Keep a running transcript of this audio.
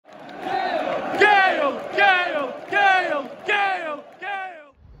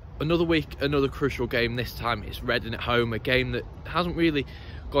Another week, another crucial game. This time it's Reading at home, a game that hasn't really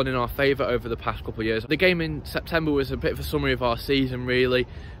gone in our favour over the past couple of years. The game in September was a bit of a summary of our season, really.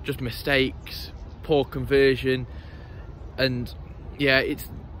 Just mistakes, poor conversion, and yeah, it's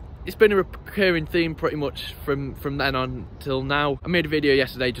been a recurring theme pretty much from then on till now. I made a video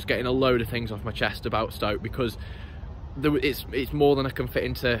yesterday just getting a load of things off my chest about Stoke, because it's more than I can fit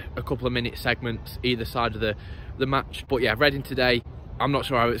into a couple of minute segments either side of the match. But yeah, Reading today, I'm not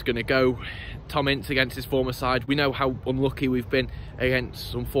sure how it's going to go. Tom Ince against his former side. We know how unlucky we've been against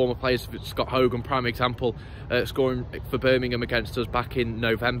some former players. Scott Hogan, prime example, scoring for Birmingham against us back in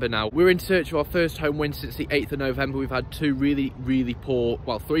November now. We're in search of our first home win since the 8th of November. We've had three really poor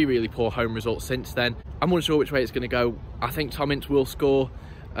home results since then. I'm unsure which way it's going to go. I think Tom Ince will score.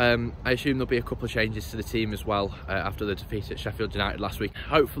 I assume there'll be a couple of changes to the team as well after the defeat at Sheffield United last week.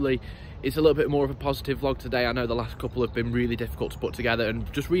 Hopefully it's a little bit more of a positive vlog today. I know the last couple have been really difficult to put together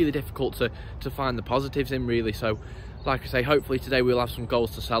and just really difficult to find the positives in, really. So like I say, hopefully today we'll have some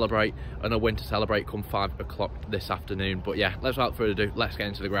goals to celebrate and a win to celebrate come 5 o'clock this afternoon. But yeah, without further ado, let's get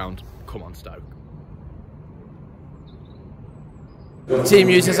into the ground. Come on, Stoke. The team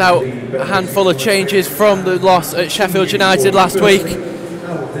uses out a handful of changes from the loss at Sheffield United last week.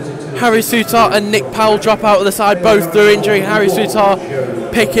 Harry Souttar and Nick Powell drop out of the side, both through injury. Harry Souttar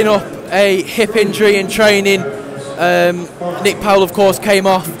picking up a hip injury in training. Nick Powell, of course, came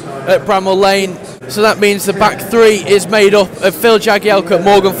off at Bramall Lane. So that means the back three is made up of Phil Jagielka,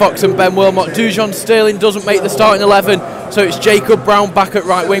 Morgan Fox and Ben Wilmot. Dujon Sterling doesn't make the starting 11, so it's Jacob Brown back at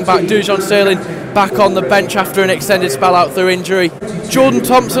right wing back. Dujon Sterling back on the bench after an extended spell out through injury. Jordan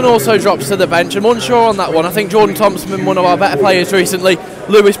Thompson also drops to the bench. I'm unsure on that one. I think Jordan Thompson has been one of our better players recently.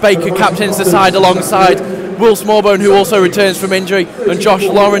 Lewis Baker captains the side alongside Will Smallbone, who also returns from injury, and Josh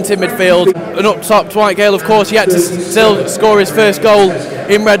Lawrence in midfield. And up top, Dwight Gayle, of course, yet to still score his first goal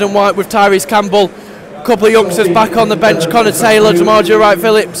in red and white with Tyrese Campbell. A couple of youngsters back on the bench, Connor Taylor, D'Margio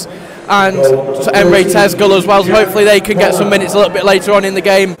Wright-Phillips and Emre Tezgul as well. So hopefully they can get some minutes a little bit later on in the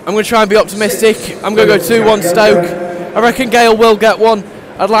game. I'm going to try and be optimistic. I'm going to go 2-1 Stoke. I reckon Gayle will get one.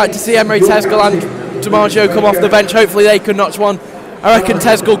 I'd like to see Emre Tezgul and D'Margio come off the bench. Hopefully they can notch one. I reckon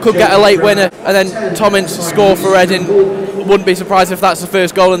Tezgul could get a late winner, and then Tom Ince score for Reading. Wouldn't be surprised if that's the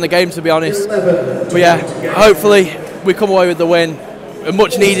first goal in the game, to be honest. But yeah, hopefully we come away with the win. A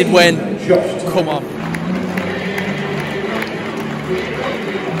much needed win. Come on.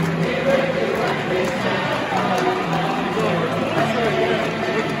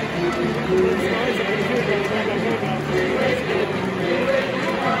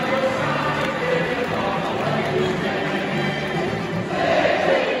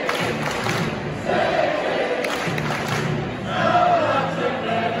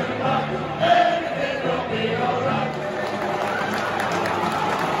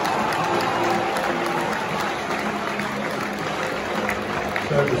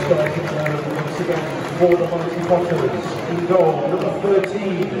 So the starting lineup once again for the Mighty Potters. In goal, number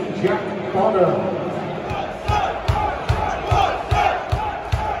 13, Jack Bonner.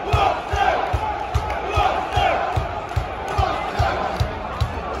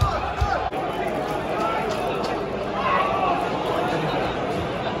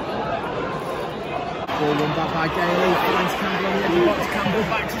 Ball run back by Gayle, finds Campbell on the edge of the box. Campbell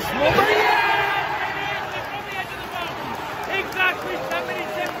back to Smallbone. Yeah! Exactly 10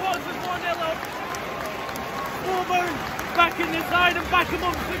 minutes in, what's the 1-0 up? Smallbone back in the side and back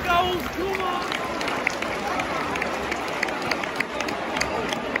amongst the goals. Come on!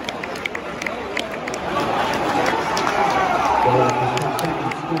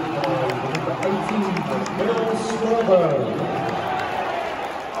 Will Smallbone.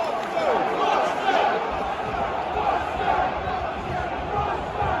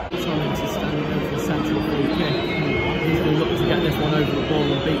 He's going to look to get this one over the ball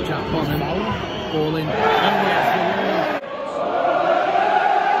and beat Jack Bonham. Ball in. And we actually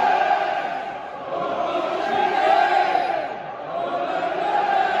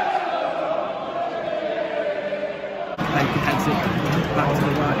Baker heads it back to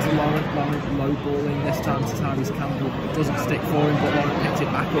the right to Lauren. Lauren low ball in this time to Tyrese Campbell. It doesn't stick for him, but Lauren picks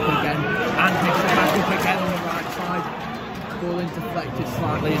it back up again. And picks it back up again on the right side. Ball in deflected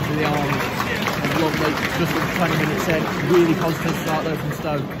slightly into the arms. Lovely, just 20 minutes in. Really positive start though from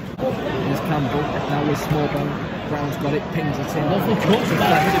Stoke. Here's Campbell, now with Smallbone. Brown's got it, pings it in. Lovely touch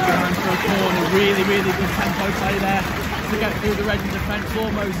there for the Brown for a corner. Really good tempo play there to get through the Reading defence.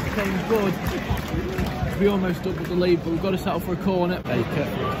 Almost came good. We almost doubled the lead, but we've got to settle for a corner. Baker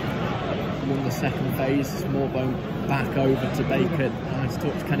won the second phase. Smallbone back over to Baker. Nice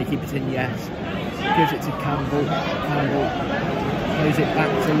touch. Can he keep it in? Yes. Gives it to Campbell. Campbell plays it back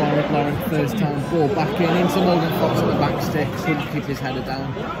to Lauren. Lauren first time ball back into Morgan Fox at the back stick. Couldn't keep his header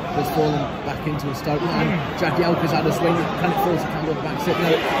down. Was falling back into a Stoke man. Jagielka's had a swing. Can it fall to Campbell at the back stick? No.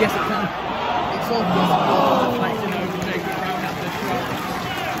 Yes, it can. It's all deflecting over Jake Brown at the shot.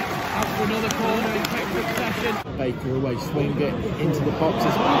 Out for another corner in quick succession. Baker away, swing it into the box.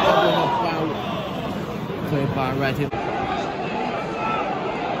 It's about cleared by Redding.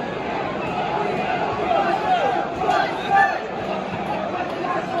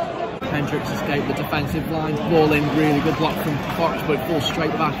 Hendricks escaped the defensive lines, ball in, really good block from Fox, but it falls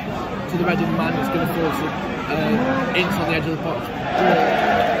straight back to the Reading man. It's going to fall to Ince on the edge of the box.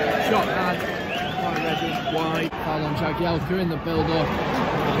 Shot had by Reading, wide, foul on Jagielka in the build-up.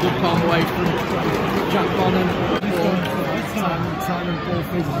 Good palm away from Jack Bonham. Simon ball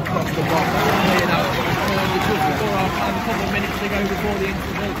fizzes across the box, cleared out the corner just before our time, a couple of minutes to go before the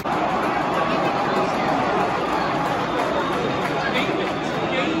interval.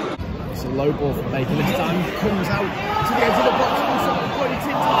 Low ball from Baker this time, comes out to the edge of the box, put it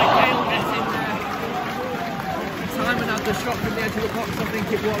in Dwight Gayle, gets in there. Simon had the shot from the edge of the box, I think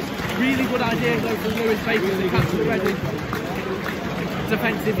it was. Really good idea though from Lewis Baker to catch the Reading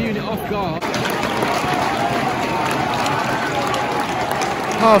defensive unit off guard.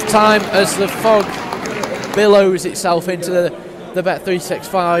 Half time as the fog billows itself into the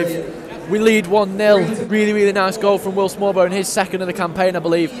Bet365. We lead 1-0. Really nice goal from Will Smallbone, his second of the campaign, I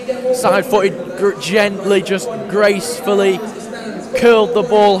believe. Side-footed, gently, just gracefully curled the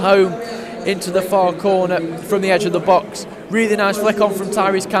ball home into the far corner from the edge of the box. Really nice flick on from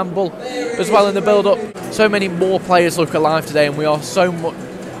Tyrese Campbell as well in the build-up. So many more players look alive today, and we are so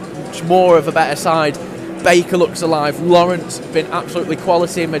much more of a better side. Baker looks alive. Lawrence been absolutely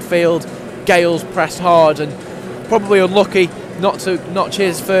quality in midfield. Gale's pressed hard and probably unlucky not to notch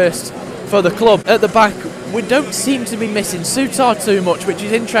his first for the club. At the back, we don't seem to be missing Sutar too much, which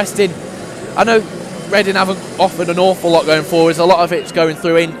is interesting. I know Reading haven't offered an awful lot going forwards. A lot of it's going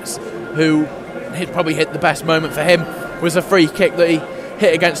through Ince, who probably hit the best moment for him was a free kick that he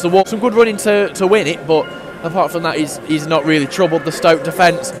hit against the wall. Some good running to win it, but apart from that, he's not really troubled the Stoke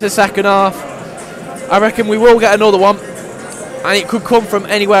defence. The second half, I reckon we will get another one, and it could come from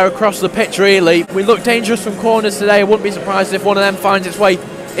anywhere across the pitch really. We look dangerous from corners today. I wouldn't be surprised if one of them finds its way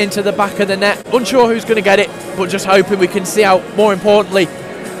into the back of the net. Unsure who's going to get it, but just hoping we can see out, more importantly,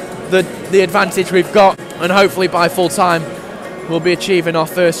 the advantage we've got, and hopefully by full time we'll be achieving our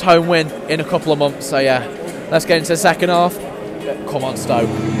first home win in a couple of months. So yeah, let's get into the second half. Come on, Stoke.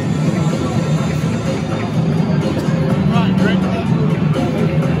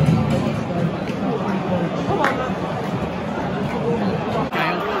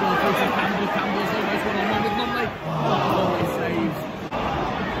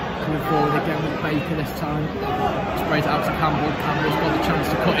 Forward again with Baker this time. Sprays it out to Campbell. Campbell's got the chance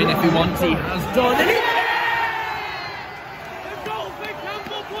to cut in if he wants. He has done it. The goal for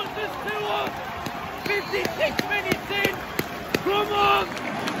Campbell puts us 2 up. 56 minutes in. Come on.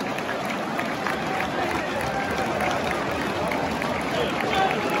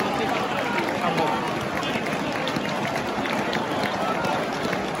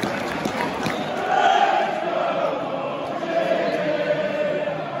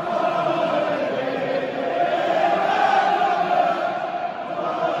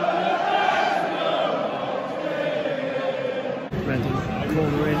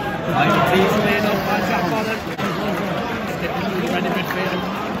 Corner in, easily enough by Jack Bonham. Stick into the Reading midfield,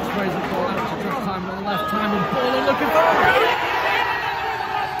 sprays the ball out to drop time on the left, time and ball and looking for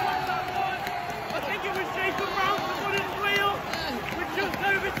I think it was Jacob Brown that put his wheel with just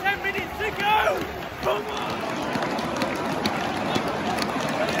over 10 minutes to go. Come on!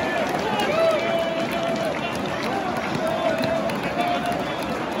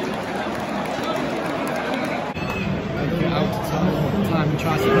 time and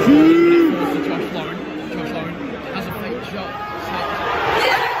tries to to Josh Lauren. Josh Lauren has a fake shot.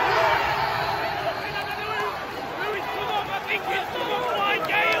 Lewis, come on, I think it's Dwight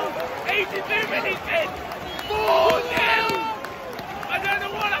Gayle. 82 minutes in. 4-0. I don't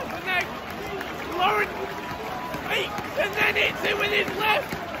know what happened next. Lauren fakes and then hits it with his left.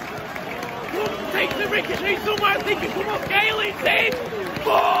 Takes the ricochet somewhere. I think it come off Gayle. It's in.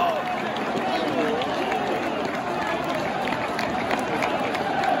 4.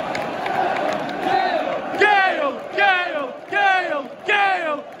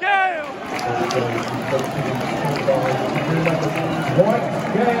 Dwight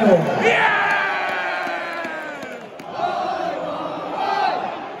Gayle. Yeah!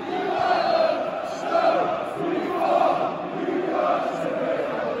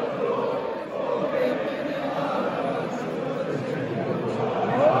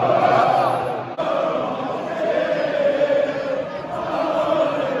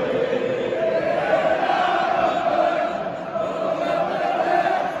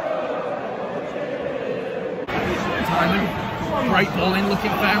 great ball in,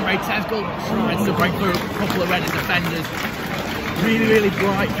 looking for Emre Tezgel, tries to break through a couple of Reading defenders. Really, really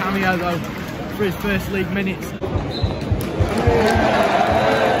bright cameo though for his first league minutes.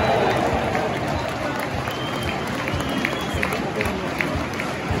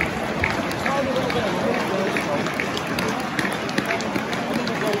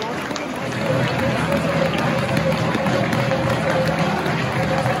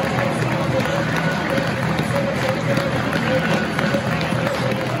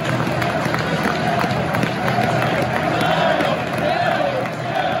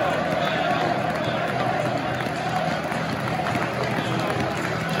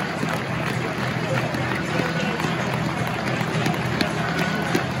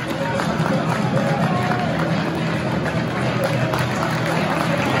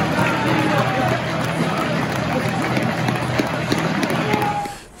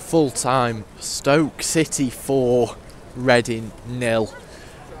 Full time, Stoke City 4, Reading 0.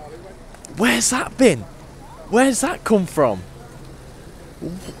 Where's that been? Where's that come from?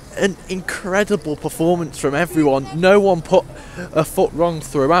 An incredible performance from everyone. No one put a foot wrong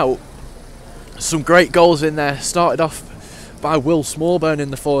throughout. Some great goals in there. Started off by Will Smallbone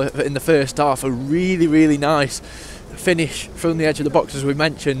in the first half. A really, really nice finish from the edge of the box, as we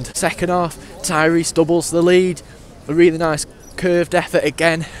mentioned. Second half, Tyrese doubles the lead. A really nice curved effort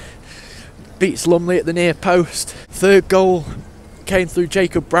again, beats Lumley at the near post. Third goal came through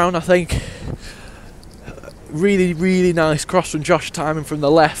Jacob Brown, I think. Really, really nice cross from Josh Timon from the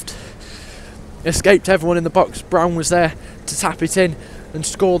left. Escaped everyone in the box. Brown was there to tap it in and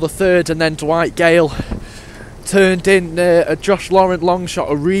score the third, and then Dwight Gayle turned in a Josh Laurent long shot.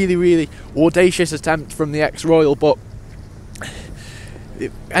 A really, really audacious attempt from the ex-Royal, but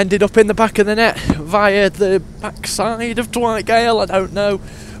it ended up in the back of the net via the backside of Dwight Gayle. I don't know,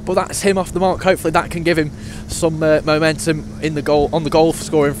 but that's him off the mark. Hopefully that can give him some momentum in the goal, on the goal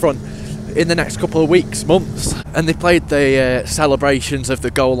scoring front in the next couple of weeks, months. And they played the celebrations of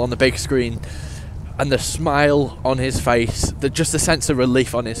the goal on the big screen, and the smile on his face, just the sense of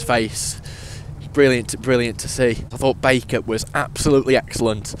relief on his face. Brilliant to see. I thought Baker was absolutely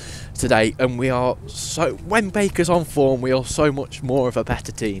excellent today, and when Baker's on form, we are so much more of a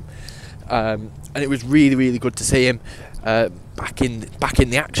better team. And it was really, really good to see him back in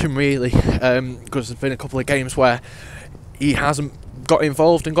the action, really, because there's been a couple of games where he hasn't got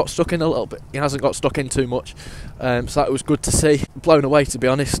involved and got stuck in a little bit. He hasn't got stuck in too much, so that was good to see. Blown away, to be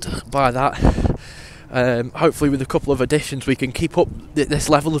honest, by that. Hopefully with a couple of additions we can keep up this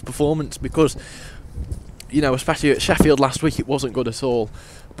level of performance, because, you know, especially at Sheffield last week, it wasn't good at all.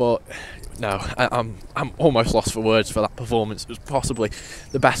 But no, I'm almost lost for words for that performance. It was possibly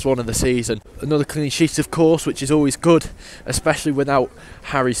the best one of the season. Another clean sheet, of course, which is always good, especially without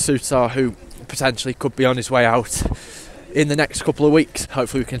Harry Souttar, who potentially could be on his way out in the next couple of weeks.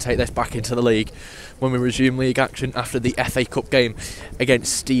 Hopefully we can take this back into the league when we resume league action after the FA Cup game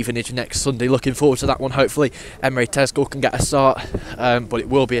against Stevenage next Sunday. Looking forward to that one. Hopefully Emre Tezgel can get a start, but it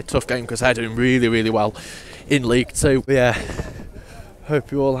will be a tough game because they're doing really, really well in League 2. But yeah,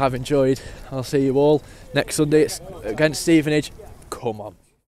 hope you all have enjoyed. I'll see you all next Sunday. It's against Stevenage. Come on.